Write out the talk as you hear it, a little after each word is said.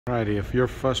Alrighty, if you're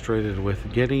frustrated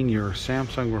with getting your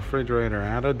Samsung refrigerator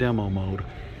out of demo mode,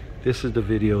 this is the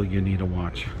video you need to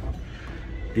watch.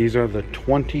 These are the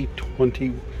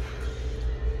 2020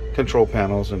 control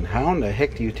panels, and how in the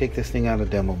heck do you take this thing out of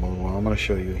demo mode? Well, I'm going to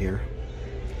show you here.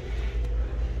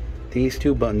 These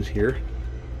two buttons here.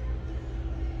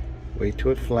 Wait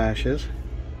till it flashes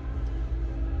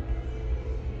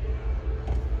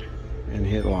and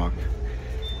hit lock.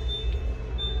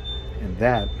 And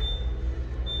that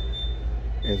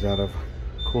is out of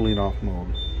cooling off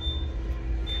mode.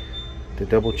 To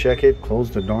double check it, close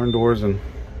the darn doors and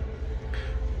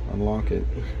unlock it.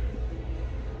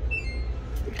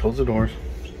 Close the doors.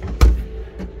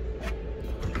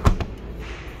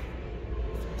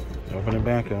 Open it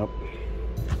back up.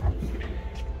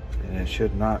 And it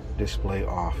should not display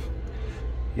off.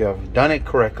 You have done it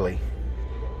correctly.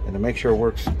 And to make sure it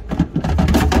works,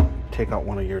 take out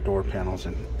one of your door panels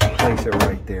and place it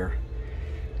right there,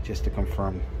 just to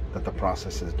confirm that the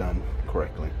process is done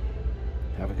correctly.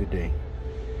 Have a good day.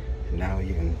 And now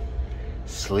you can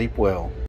sleep well.